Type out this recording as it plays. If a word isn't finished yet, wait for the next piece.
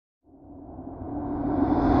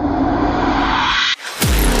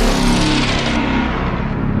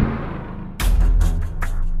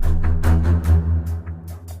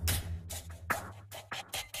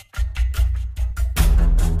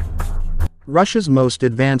Russia's most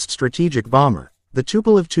advanced strategic bomber, the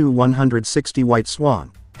Tupolev Tu-160 White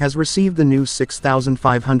Swan, has received the new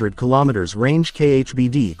 6,500 km range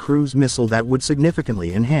KHBD cruise missile that would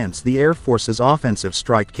significantly enhance the Air Force's offensive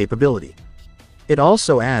strike capability. It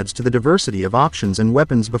also adds to the diversity of options and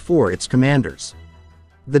weapons before its commanders.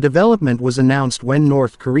 The development was announced when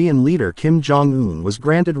North Korean leader Kim Jong-un was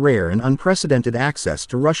granted rare and unprecedented access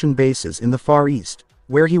to Russian bases in the Far East,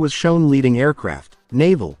 where he was shown leading aircraft,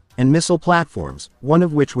 naval, and missile platforms, one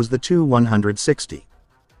of which was the Tu-160.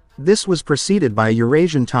 This was preceded by a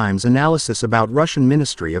Eurasian Times analysis about Russian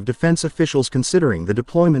Ministry of Defense officials considering the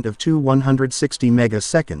deployment of Tu-160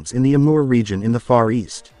 megaseconds in the Amur region in the Far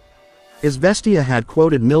East. Izvestia had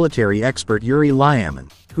quoted military expert Yuri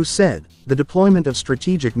Lyamin, who said, "The deployment of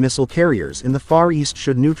strategic missile carriers in the Far East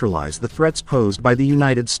should neutralize the threats posed by the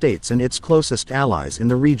United States and its closest allies in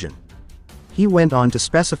the region." He went on to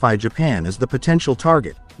specify Japan as the potential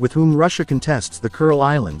target, with whom Russia contests the Kuril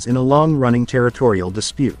Islands in a long-running territorial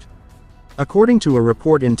dispute. According to a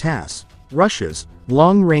report in TASS, Russia's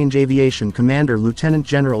long-range aviation commander Lieutenant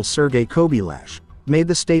General Sergei Kobylash made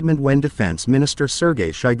the statement when Defense Minister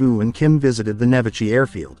Sergei Shoigu and Kim visited the Nevachi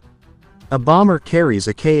airfield. A bomber carries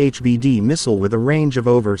a KHBD missile with a range of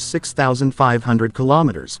over 6,500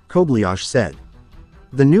 kilometers, Kobylash said.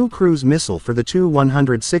 The new cruise missile for the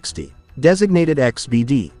Tu-160, designated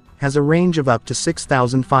XBD, has a range of up to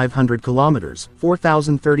 6,500 kilometers,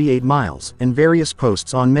 4,038 miles, and various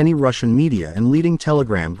posts on many Russian media and leading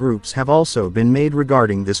Telegram groups have also been made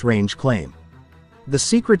regarding this range claim. The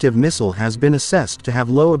secretive missile has been assessed to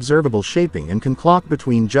have low observable shaping and can clock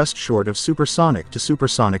between just short of supersonic to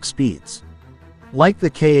supersonic speeds. Like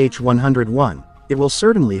the KH-101, it will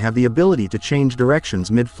certainly have the ability to change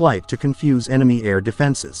directions mid-flight to confuse enemy air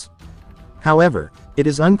defenses. However, it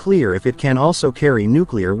is unclear if it can also carry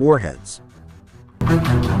nuclear warheads.